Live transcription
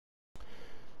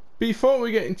Before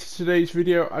we get into today's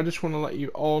video, I just want to let you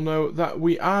all know that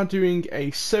we are doing a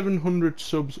 700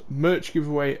 subs merch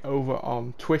giveaway over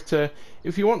on Twitter.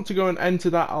 If you want to go and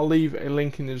enter that, I'll leave a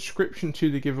link in the description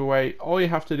to the giveaway. All you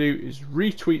have to do is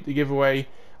retweet the giveaway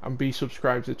and be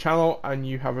subscribed to the channel, and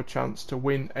you have a chance to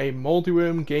win a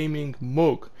MoldyWorm gaming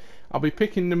mug. I'll be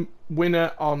picking the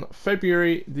winner on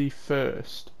February the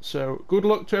 1st. So good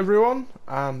luck to everyone,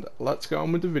 and let's get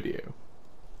on with the video.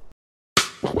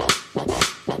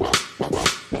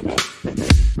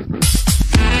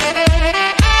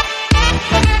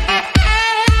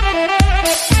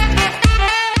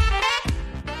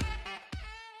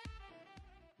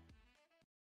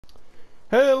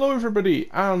 Hello everybody,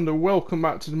 and welcome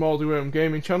back to the MoldyWorm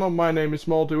gaming channel. My name is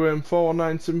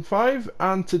MoldyWorm4975,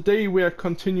 and today we are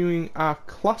continuing our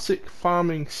classic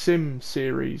farming sim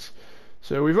series.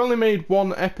 So we've only made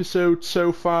one episode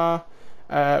so far.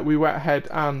 We went ahead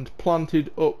and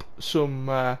planted up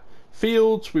some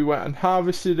fields. We went and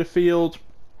harvested a field.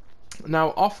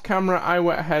 Now off camera I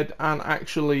went ahead and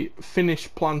actually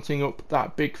finished planting up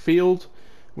that big field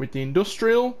with the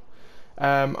industrial.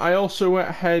 I also went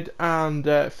ahead and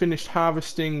finished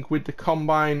harvesting with the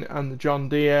combine and the John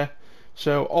Deere,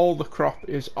 so all the crop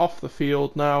is off the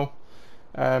field now.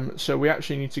 So we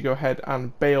actually need to go ahead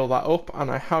and bale that up, and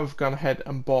I have gone ahead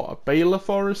and bought a baler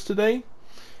for us today.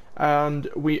 And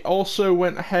we also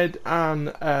went ahead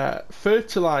and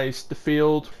fertilized the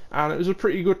field, and it was a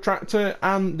pretty good tractor,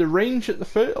 and the range that the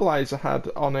fertilizer had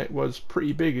on it was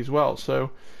pretty big as well, so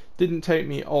didn't take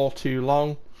me all too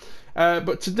long.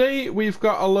 But today we've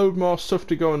got a load more stuff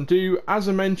to go and do. As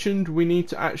I mentioned, we need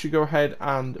to actually go ahead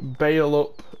and bale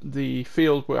up the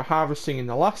field we were harvesting in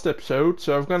the last episode,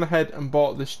 so I've gone ahead and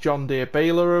bought this John Deere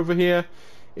baler over here.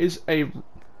 It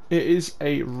is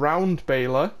a round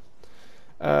baler.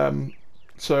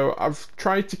 So I've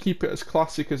tried to keep it as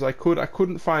classic as I could. I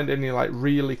couldn't find any like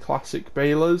really classic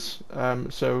balers,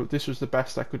 so this was the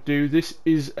best I could do. This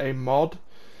is a mod,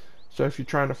 so if you're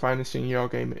trying to find this in your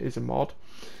game, it is a mod.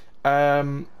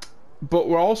 But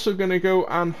we're also going to go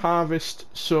and harvest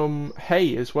some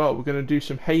hay as well. We're going to do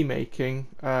some hay making,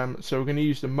 so we're going to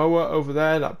use the mower over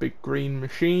there, that big green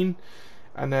machine,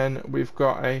 and then we've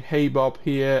got a hay bob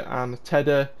here and a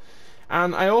tedder.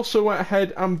 And I also went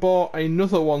ahead and bought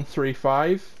another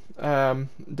 135,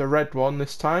 the red one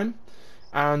this time,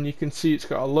 and you can see it's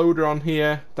got a loader on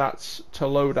here. That's to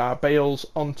load our bales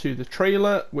onto the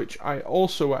trailer, which I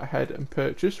also went ahead and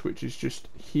purchased, which is just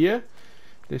here,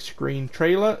 this green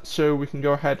trailer, so we can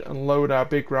go ahead and load our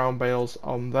big round bales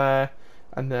on there,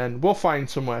 and then we'll find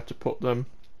somewhere to put them.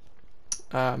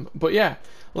 But yeah,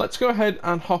 let's go ahead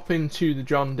and hop into the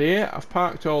John Deere. I've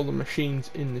parked all the machines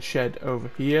in the shed over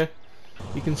here.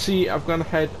 You can see I've gone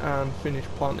ahead and finished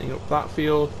planting up that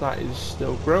field. That is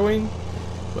still growing,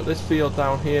 but this field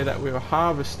down here that we were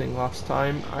harvesting last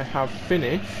time I have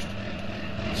finished,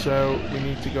 so we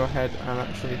need to go ahead and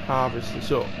actually harvest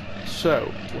this up.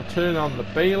 So we'll turn on the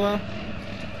baler,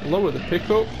 lower the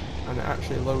pickup, and it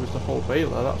actually lowers the whole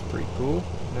baler. That's pretty cool.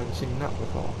 I've never seen that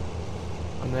before.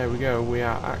 And there we go, we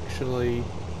are actually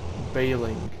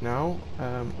baling now.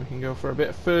 We can go for a bit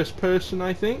of first person,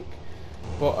 I think.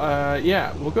 But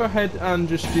yeah, we'll go ahead and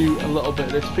just do a little bit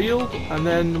of this field, and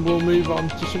then we'll move on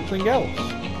to something else.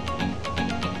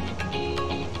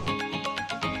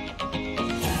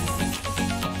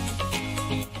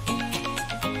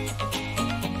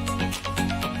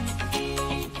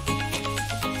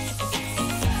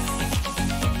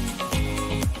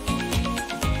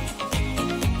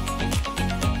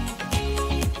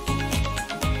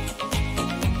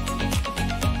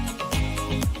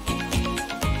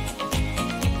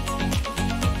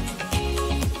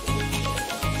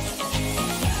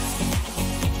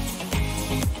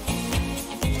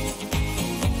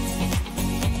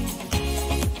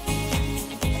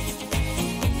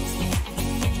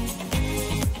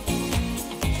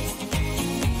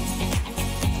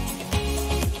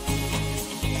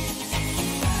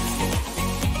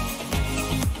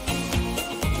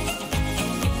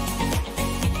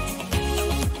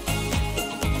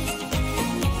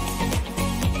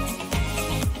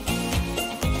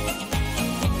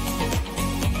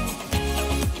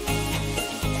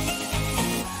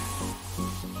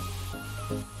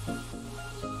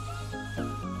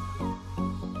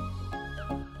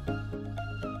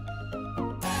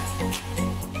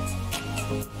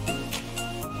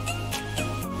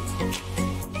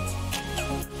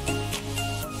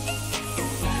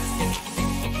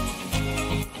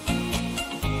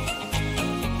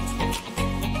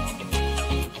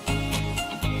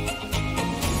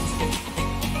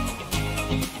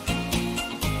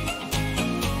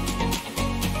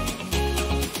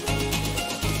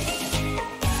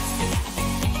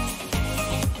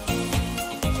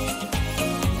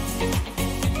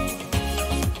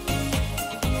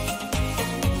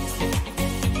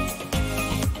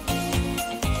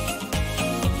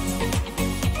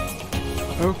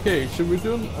 Okay, so we've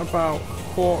done about a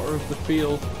quarter of the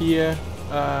field here.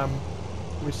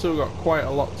 We've still got quite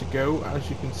a lot to go, as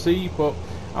you can see, but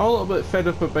I'm a little bit fed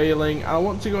up of baling. I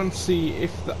want to go and see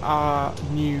if our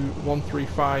new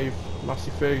 135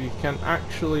 Massey Fergie can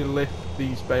actually lift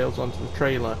these bales onto the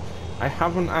trailer. I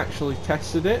haven't actually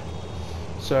tested it,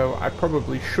 so I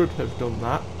probably should have done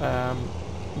that.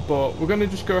 But we're going to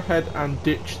just go ahead and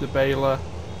ditch the baler,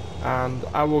 and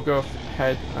I will go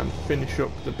ahead and finish up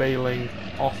the baling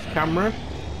off camera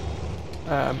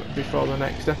before the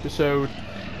next episode,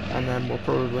 and then we'll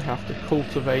probably have to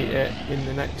cultivate it in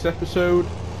the next episode.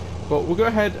 But we'll go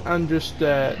ahead and just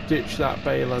ditch that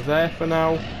baler there for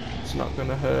now. It's not going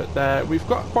to hurt there. We've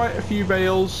got quite a few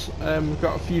bales, we've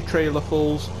got a few trailer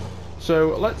fulls,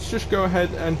 so let's just go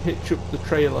ahead and hitch up the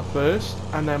trailer first,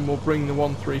 and then we'll bring the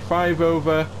 135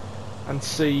 over and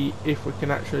see if we can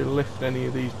actually lift any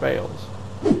of these bales.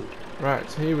 Right,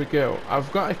 so here we go.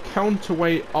 I've got a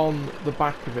counterweight on the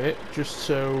back of it, just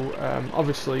so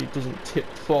obviously it doesn't tip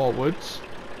forwards.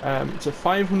 It's a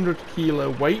 500 kilo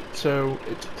weight, so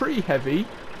it's pretty heavy.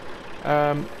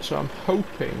 So I'm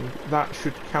hoping that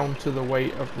should counter the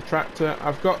weight of the tractor.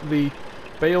 I've got the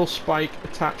bale spike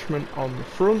attachment on the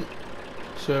front,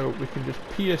 so we can just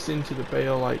pierce into the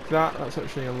bale like that. That's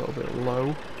actually a little bit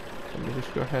low. Let me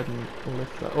just go ahead and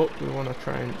lift that up. We want to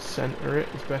try and center it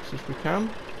as best as we can.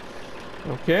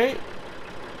 Okay.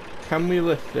 Can we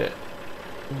lift it?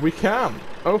 We can.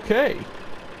 Okay.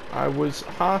 I was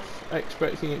half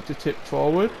expecting it to tip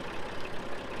forward.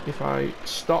 If I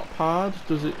stop hard,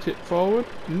 does it tip forward?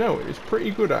 No, it is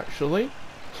pretty good actually.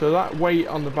 So that weight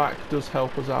on the back does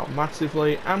help us out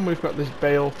massively, and we've got this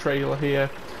bale trailer here.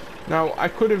 Now I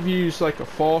could have used like a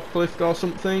forklift or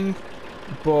something,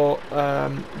 but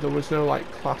there was no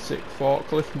like classic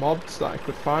forklift mods that I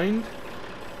could find,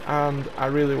 and I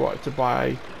really wanted to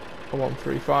buy a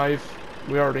 135.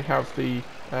 We already have the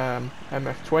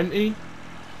MF20,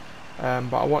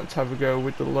 but I want to have a go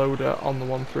with the loader on the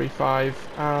 135,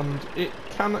 and it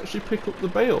can actually pick up the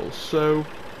bales, so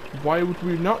why would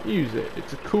we not use it?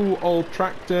 It's a cool old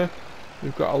tractor.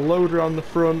 We've got a loader on the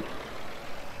front.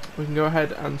 We can go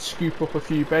ahead and scoop up a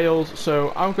few bales,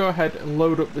 so I'll go ahead and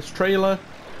load up this trailer,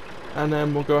 and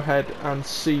then we'll go ahead and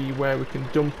see where we can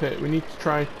dump it. We need to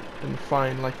try and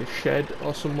find like a shed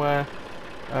or somewhere.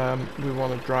 We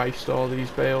want to dry store these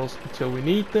bales until we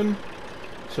need them,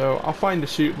 so I'll find a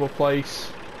suitable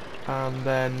place, and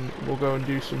then we'll go and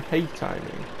do some hay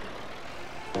timing.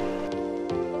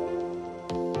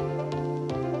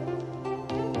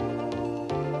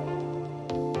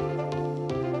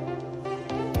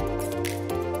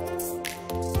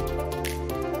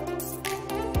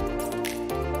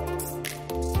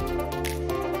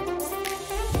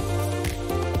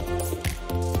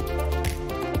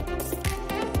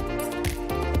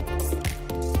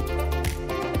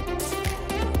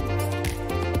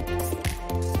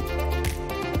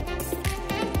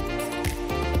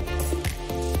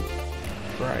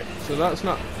 Right, so that's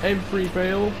not every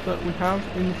bale that we have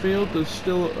in the field. There's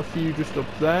still a few just up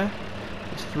there.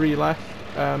 There's 3 left,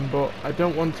 but I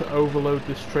don't want to overload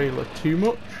this trailer too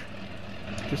much,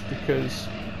 just because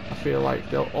I feel like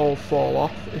they'll all fall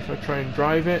off if I try and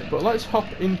drive it. But let's hop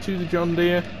into the John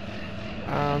Deere,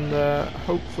 and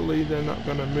hopefully they're not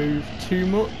going to move too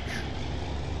much.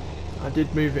 I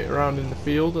did move it around in the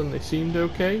field and they seemed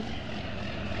okay.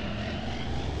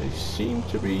 They seem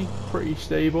to be pretty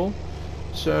stable.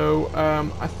 So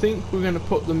I think we're going to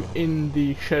put them in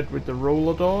the shed with the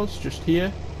roller doors just here.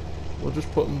 We'll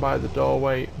just put them by the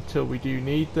doorway until we do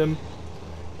need them.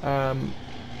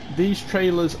 These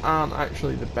trailers aren't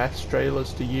actually the best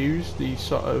trailers to use. These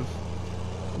sort of,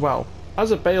 well,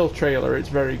 as a bale trailer it's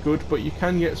very good, but you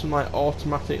can get some like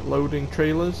automatic loading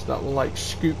trailers that will like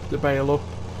scoop the bale up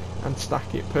and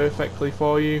stack it perfectly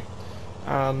for you,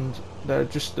 and they're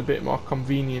just a bit more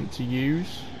convenient to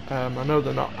use. I know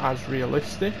they're not as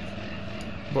realistic,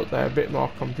 but they're a bit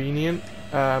more convenient.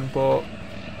 But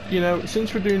you know,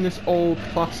 since we're doing this old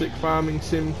classic farming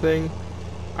sim thing,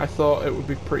 I thought it would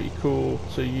be pretty cool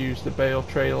to use the bale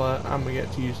trailer, and we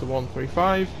get to use the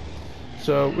 135.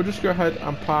 So we'll just go ahead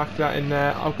and park that in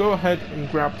there. I'll go ahead and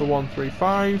grab the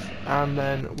 135, and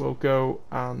then we'll go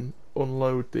and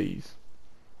unload these.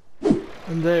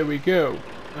 And there we go.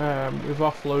 We've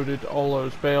offloaded all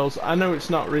those bales. I know it's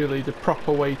not really the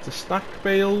proper way to stack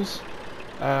bales,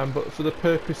 but for the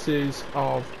purposes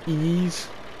of ease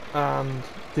and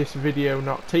this video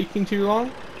not taking too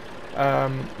long,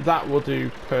 that will do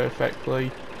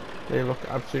perfectly. They look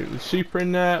absolutely super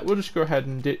in there. We'll just go ahead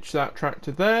and ditch that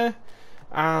tractor there,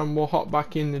 and we'll hop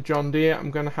back in the John Deere. I'm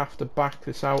going to have to back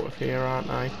this out of here, aren't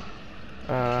I?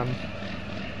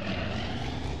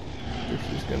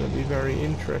 This is going to be very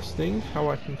interesting how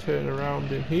I can turn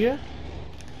around in here.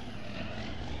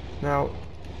 Now,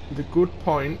 the good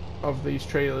point of these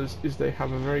trailers is they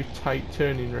have a very tight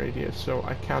turning radius, so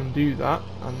I can do that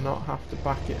and not have to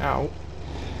back it out.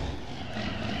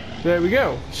 There we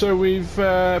go. So we've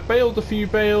baled a few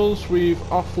bales, we've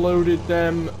offloaded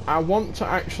them. I want to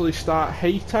actually start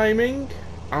hay timing,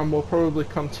 and we'll probably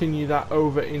continue that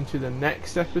over into the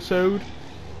next episode.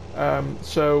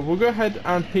 So we'll go ahead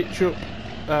and hitch up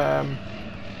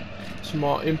some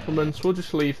more implements. We'll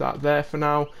just leave that there for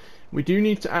now. We do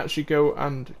need to actually go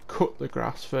and cut the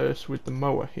grass first with the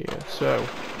mower here. So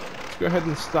let's go ahead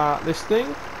and start this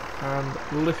thing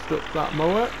and lift up that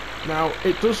mower. Now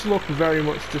it does look very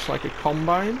much just like a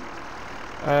combine,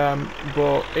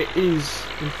 but it is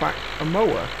in fact a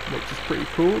mower, which is pretty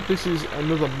cool. This is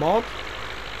another mod.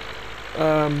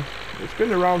 It's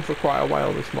been around for quite a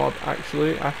while, this mod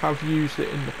actually. I have used it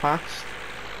in the past,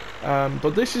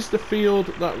 but this is the field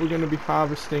that we're going to be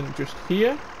harvesting just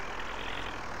here.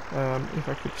 If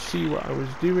I could see what I was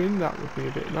doing, that would be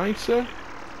a bit nicer.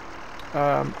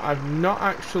 I've not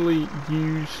actually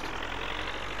used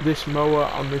this mower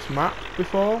on this map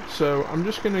before, so I'm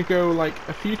just going to go like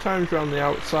a few times around the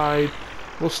outside.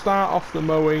 We'll start off the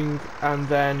mowing, and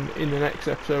then in the next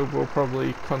episode we'll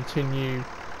probably continue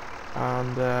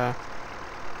and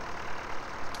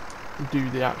do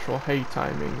the actual hay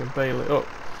timing and bale it up.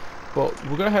 But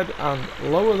we'll go ahead and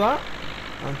lower that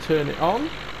and turn it on,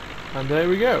 and there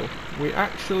we go. We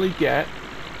actually get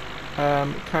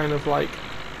kind of like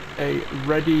a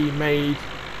ready-made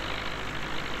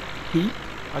heap.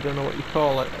 I don't know what you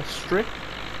call it, a strip,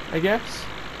 I guess.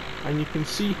 And you can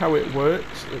see how it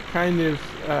works. It kind of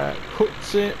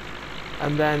cuts it,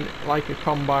 and then like a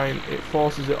combine it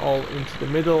forces it all into the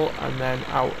middle and then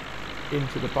out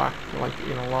into the back like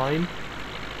in a line.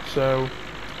 So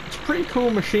it's a pretty cool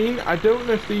machine. I don't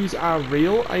know if these are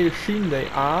real. I assume they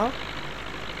are,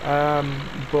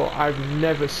 but I've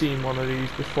never seen one of these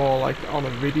before, like on a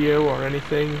video or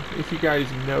anything. If you guys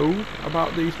know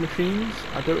about these machines,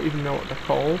 I don't even know what they're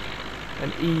called,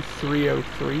 an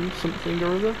E303 something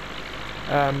or other.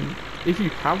 If you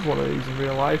have one of these in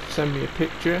real life, send me a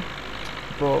picture.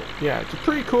 But yeah, it's a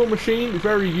pretty cool machine,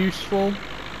 very useful,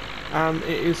 and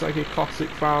it is like a classic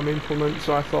farm implement,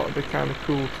 so I thought it'd be kind of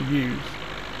cool to use.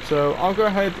 So I'll go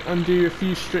ahead and do a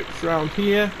few strips around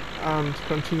here and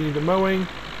continue the mowing,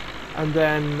 and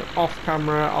then off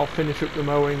camera I'll finish up the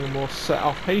mowing and we'll set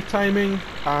off hay timing,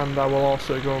 and I will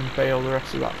also go and bale the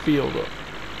rest of that field up.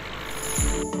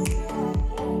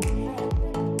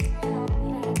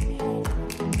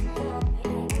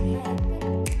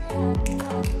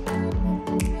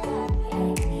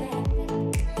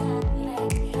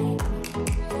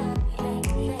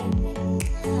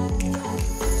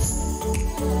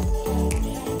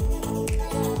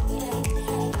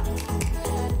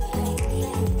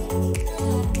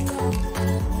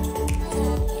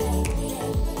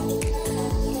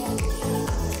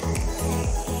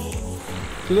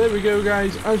 So there we go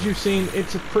guys, as you've seen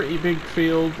it's a pretty big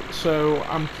field, so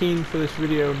I'm keen for this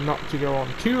video not to go on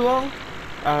too long.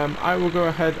 I will go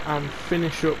ahead and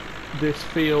finish up this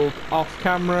field off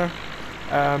camera.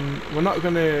 We're not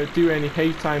going to do any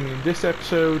hay timing in this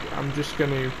episode. I'm just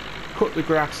going to cut the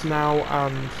grass now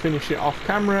and finish it off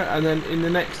camera, and then in the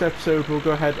next episode we'll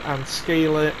go ahead and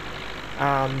scale it,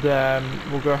 and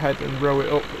we'll go ahead and row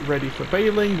it up ready for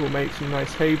baling. We'll make some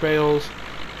nice hay bales.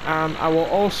 And I will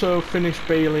also finish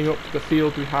baling up the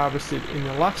field we harvested in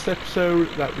the last episode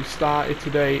that we started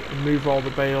today and move all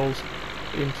the bales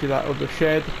into that other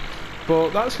shed. But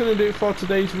that's going to do it for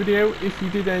today's video. If you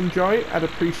did enjoy it, I'd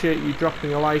appreciate you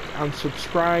dropping a like and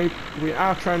subscribe. We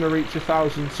are trying to reach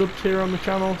 1,000 subs here on the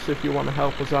channel, so if you want to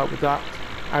help us out with that,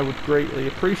 I would greatly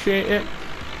appreciate it.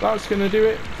 That's going to do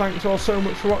it. Thanks all so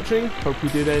much for watching. Hope you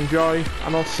did enjoy,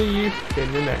 and I'll see you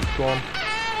in the next one.